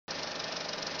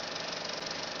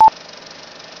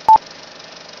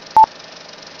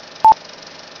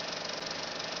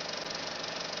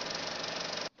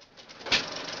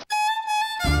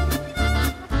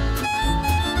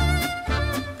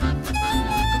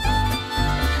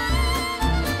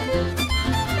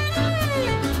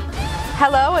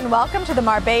Hello and welcome to the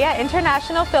Marbella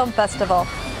International Film Festival.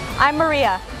 I'm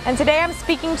Maria, and today I'm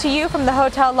speaking to you from the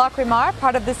Hotel Locrimar,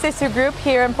 part of the Sisu Group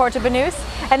here in Porto Banús,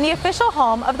 and the official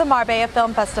home of the Marbella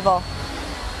Film Festival.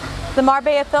 The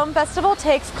Marbella Film Festival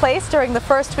takes place during the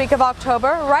first week of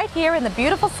October, right here in the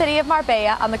beautiful city of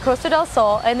Marbella on the Costa del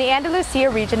Sol in the Andalusia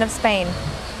region of Spain.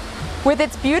 With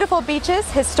its beautiful beaches,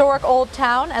 historic old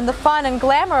town, and the fun and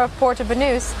glamour of Porto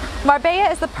Banús, Marbella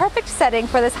is the perfect setting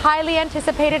for this highly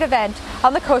anticipated event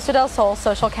on the Costa del Sol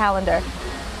social calendar.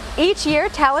 Each year,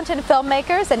 talented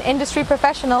filmmakers and industry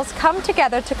professionals come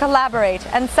together to collaborate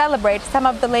and celebrate some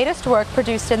of the latest work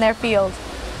produced in their field.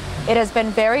 It has been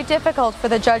very difficult for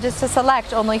the judges to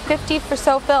select only 50 or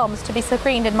so films to be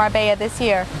screened in Marbella this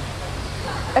year,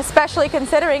 especially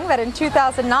considering that in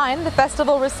 2009 the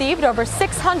festival received over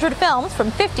 600 films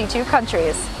from 52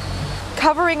 countries.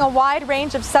 Covering a wide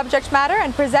range of subject matter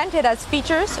and presented as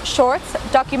features, shorts,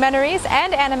 documentaries,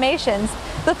 and animations,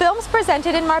 the films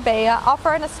presented in Marbella offer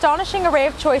an astonishing array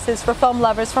of choices for film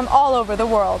lovers from all over the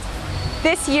world.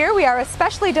 This year we are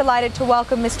especially delighted to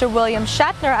welcome Mr. William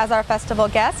Shatner as our festival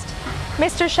guest.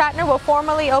 Mr. Shatner will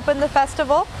formally open the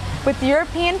festival with the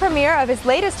European premiere of his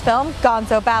latest film,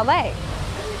 Gonzo Ballet.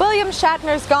 William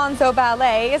Shatner's Gonzo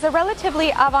Ballet is a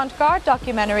relatively avant-garde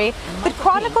documentary that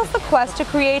chronicles the quest to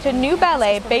create a new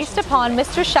ballet based upon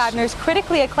Mr. Shatner's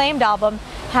critically acclaimed album,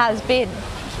 Has Been.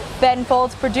 Ben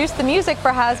Folds produced the music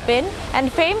for Has Been,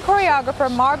 and famed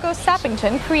choreographer Margot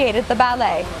Sappington created the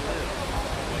ballet.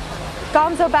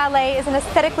 Gonzo Ballet is an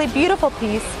aesthetically beautiful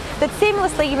piece that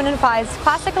seamlessly unifies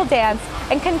classical dance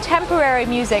and contemporary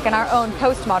music in our own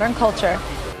postmodern culture.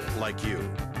 Like you.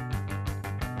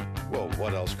 Well,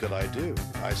 what else could I do?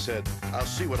 I said, I'll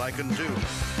see what I can do.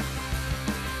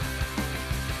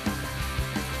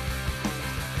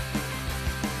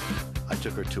 I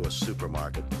took her to a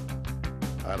supermarket.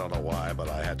 I don't know why, but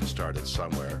I had to start it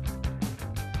somewhere.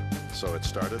 So it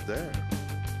started there.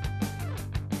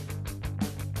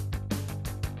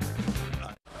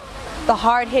 The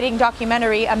hard-hitting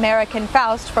documentary American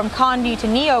Faust, From Condi to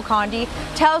Neo-Condi,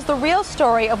 tells the real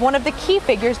story of one of the key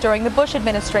figures during the Bush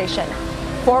administration,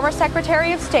 former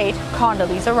Secretary of State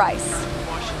Condoleezza Rice.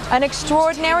 An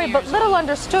extraordinary but little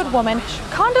understood woman,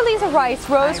 Condoleezza Rice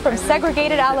rose from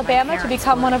segregated Alabama to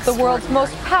become one of the world's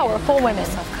most powerful women.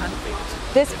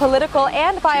 This political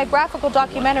and biographical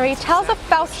documentary tells a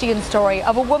Faustian story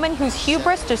of a woman whose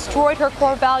hubris destroyed her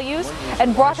core values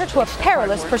and brought her to a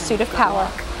perilous pursuit of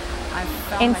power.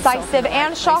 Incisive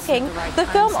and shocking, the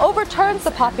film overturns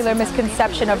the popular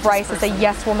misconception of Rice as a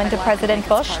yes woman to President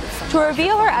Bush to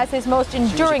reveal her as his most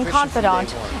enduring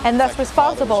confidant and thus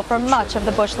responsible for much of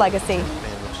the Bush legacy.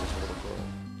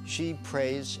 She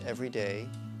prays every day.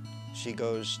 She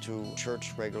goes to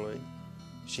church regularly.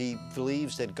 She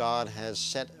believes that God has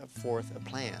set forth a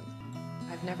plan.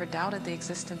 I've never doubted the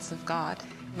existence of God.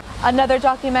 Another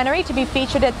documentary to be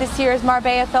featured at this year's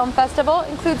Marbella Film Festival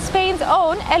includes Spain's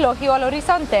own Elogio al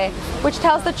Horizonte, which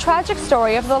tells the tragic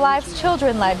story of the lives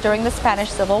children led during the Spanish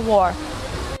Civil War.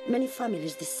 Many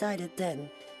families decided then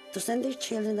to send their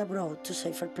children abroad to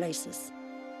safer places.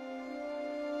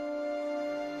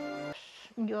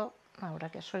 Yo, ahora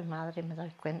que soy madre, me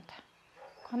doy cuenta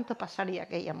cuánto pasaría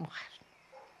aquella mujer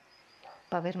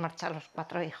para ver marchar los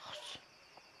 4 hijos.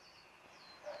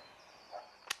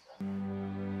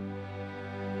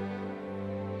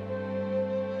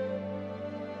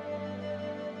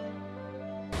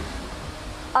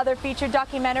 Other featured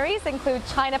documentaries include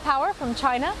China Power from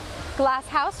China, Glass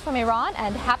House from Iran,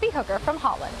 and Happy Hooker from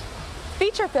Holland.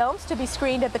 Feature films to be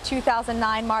screened at the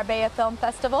 2009 Marbella Film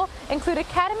Festival include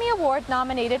Academy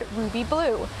Award-nominated Ruby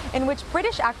Blue, in which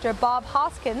British actor Bob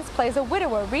Hoskins plays a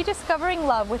widower rediscovering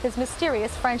love with his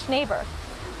mysterious French neighbor,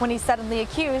 when he's suddenly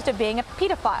accused of being a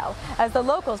pedophile, as the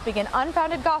locals begin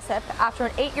unfounded gossip after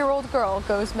an 8-year-old girl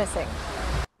goes missing.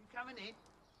 You coming in?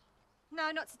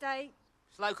 No, not today.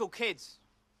 It's local kids.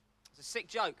 It's a sick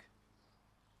joke.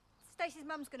 Stacey's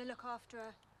mum's going to look after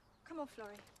her. Come on,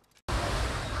 Florrie.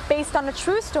 Based on a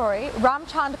true story,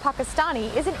 Ramchand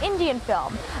Pakistani is an Indian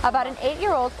film about an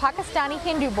 8-year-old Pakistani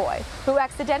Hindu boy who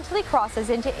accidentally crosses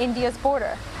into India's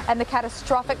border and the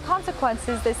catastrophic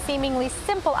consequences this seemingly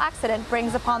simple accident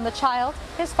brings upon the child,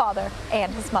 his father,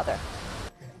 and his mother.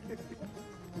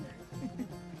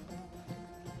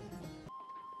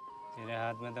 तेरे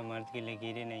हाथ में तो मर्द की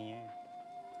लकीरें नहीं हैं।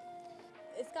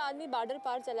 इसका आदमी बॉर्डर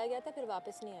पार चला गया था फिर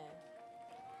वापस नहीं आया।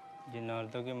 जिन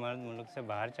औरतों के मर्द मुल्क से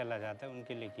बाहर चला जाता है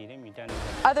उनकी लकीरें मिटा नहीं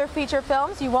सकती। Other feature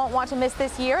films you won't want to miss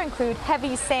this year include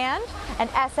Heavy Sand and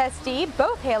SSD,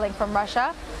 both hailing from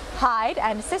Russia, Hyde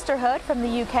and Sisterhood from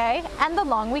the UK, and The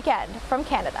Long Weekend from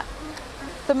Canada.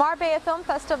 The Marbella Film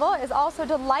Festival is also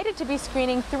delighted to be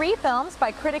screening 3 films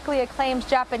by critically acclaimed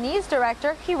Japanese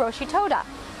director Hiroshi Toda.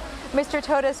 Mr.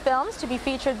 Toda's films to be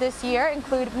featured this year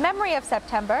include Memory of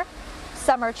September,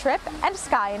 Summer Trip, and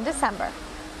Sky in December.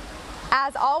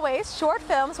 As always, short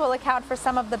films will account for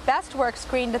some of the best work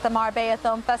screened at the Marbella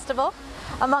Film Festival.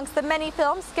 Amongst the many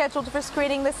films scheduled for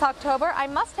screening this October, I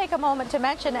must take a moment to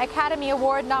mention Academy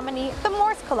Award nominee The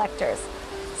Morse Collectors.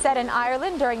 Set in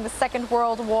Ireland during the Second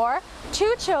World War,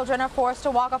 2 children are forced to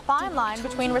walk a fine line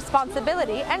between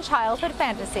responsibility and childhood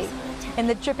fantasy. In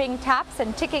the dripping taps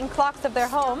and ticking clocks of their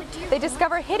home, they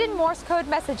discover hidden Morse code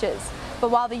messages.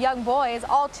 But while the young boy is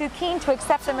all too keen to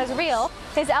accept them as real,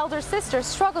 his elder sister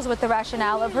struggles with the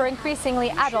rationale of her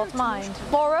increasingly adult mind.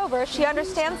 Moreover, she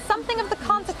understands something of the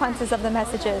consequences of the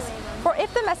messages. For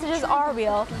if the messages are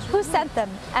real, who sent them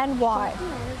and why? The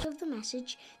letters of the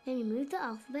message, then you move the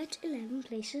alphabet 11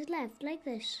 places left, like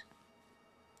this.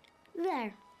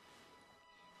 There.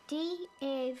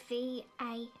 D-A-V-I-X.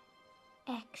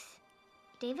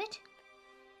 David?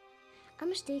 A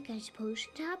mistake, I suppose.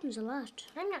 It happens a lot.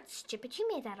 I'm not stupid. You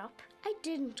made that up. I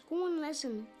didn't. Go and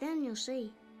listen. Then you'll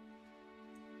see.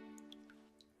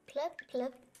 Plip,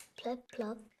 plip, plip,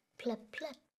 plop, plip,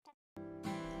 plip.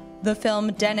 The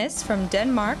film Dennis from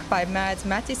Denmark by Mads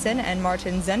Matthiessen and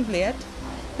Martin Zandvliet,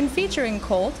 and featuring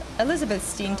Colt, Elizabeth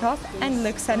Steentoft, and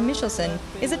Luxan Michelsen,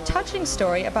 is a touching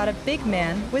story about a big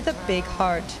man with a big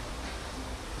heart.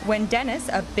 When Dennis,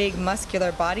 a big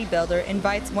muscular bodybuilder,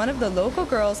 invites one of the local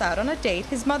girls out on a date,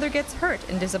 his mother gets hurt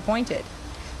and disappointed.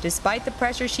 Despite the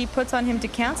pressure she puts on him to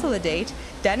cancel the date,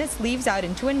 Dennis leaves out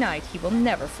into a night he will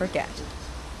never forget.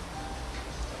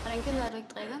 Hvordan kan det være, du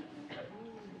ikke drikker?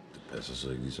 Det passer så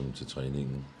ikke ligesom til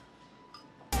træningen.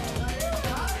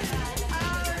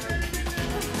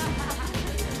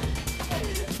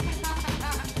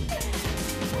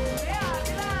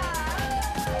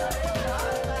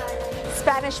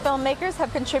 Spanish filmmakers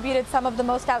have contributed some of the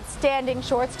most outstanding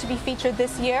shorts to be featured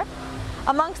this year.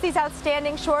 Amongst these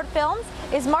outstanding short films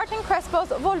is Martin Crespo's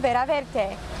Volver a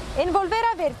Verte. In Volver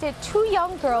a Verte, 2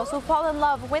 young girls who fall in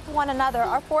love with one another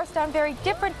are forced down very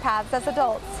different paths as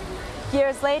adults.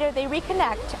 Years later, they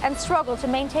reconnect and struggle to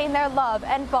maintain their love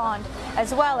and bond,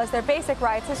 as well as their basic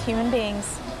rights as human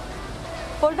beings.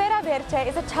 Volver a Verte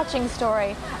is a touching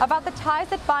story about the ties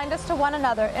that bind us to one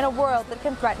another in a world that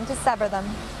can threaten to sever them.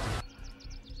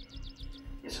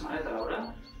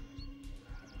 Laura.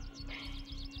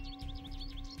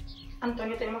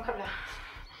 Antonio, tenemos que hablar.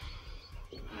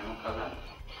 Tenemos que hablar.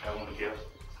 Cago en Dios.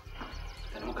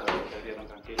 Tenemos que hablar, quédate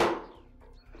tranquilo.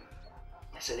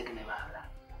 Ya sé de qué me vas a hablar.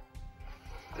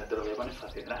 Pero te lo voy a poner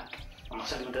fácil, ¿verdad? Vamos a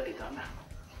salir un ratito, anda.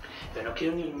 Pero no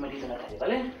quiero ni un numerito en la calle,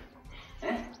 ¿vale?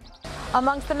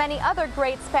 Amongst the many other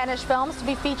great Spanish films to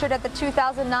be featured at the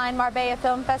 2009 Marbella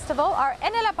Film Festival are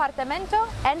En el Apartamento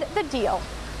and The Deal.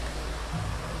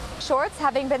 Shorts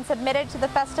having been submitted to the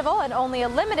festival and only a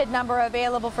limited number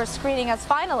available for screening as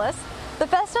finalists, the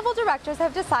festival directors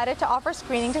have decided to offer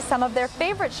screening to some of their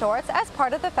favorite shorts as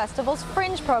part of the festival's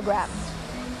Fringe program.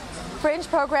 Fringe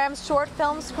program's short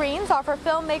film screens offer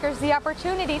filmmakers the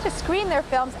opportunity to screen their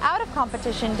films out of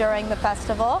competition during the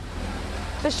festival.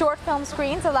 The short film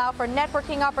screens allow for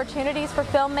networking opportunities for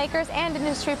filmmakers and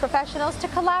industry professionals to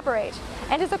collaborate,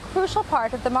 and is a crucial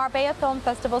part of the Marbella Film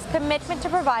Festival's commitment to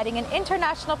providing an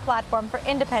international platform for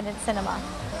independent cinema.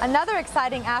 Another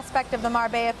exciting aspect of the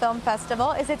Marbella Film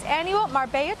Festival is its annual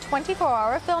Marbella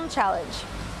 24-hour Film Challenge.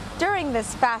 During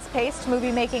this fast-paced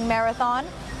movie-making marathon,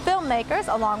 filmmakers,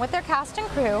 along with their cast and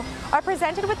crew, are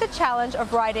presented with the challenge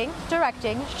of writing,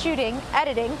 directing, shooting,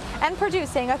 editing, and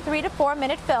producing a 3 to 4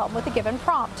 minute film with a given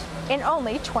prompt in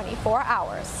only 24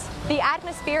 hours. The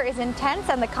atmosphere is intense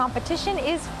and the competition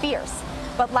is fierce.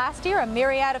 But last year, a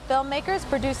myriad of filmmakers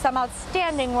produced some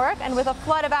outstanding work, and with a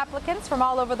flood of applicants from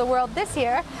all over the world this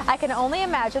year, I can only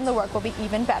imagine the work will be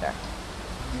even better.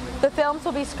 The films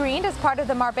will be screened as part of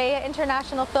the Marbella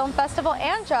International Film Festival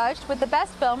and judged, with the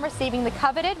best film receiving the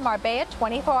coveted Marbella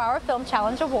 24-Hour Film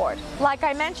Challenge Award. Like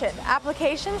I mentioned,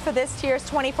 applications for this year's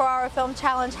 24-Hour Film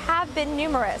Challenge have been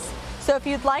numerous. So if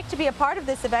you'd like to be a part of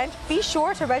this event, be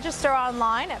sure to register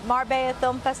online at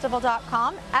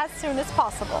marbellafilmfestival.com as soon as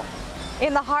possible.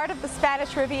 In the heart of the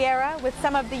Spanish Riviera, with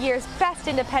some of the year's best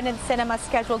independent cinema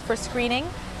scheduled for screening,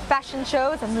 fashion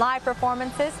shows and live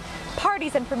performances,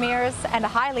 parties and premieres, and a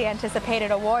highly anticipated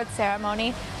awards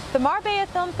ceremony, the Marbella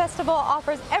Film Festival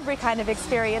offers every kind of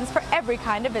experience for every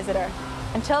kind of visitor.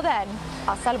 Until then,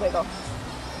 hasta luego.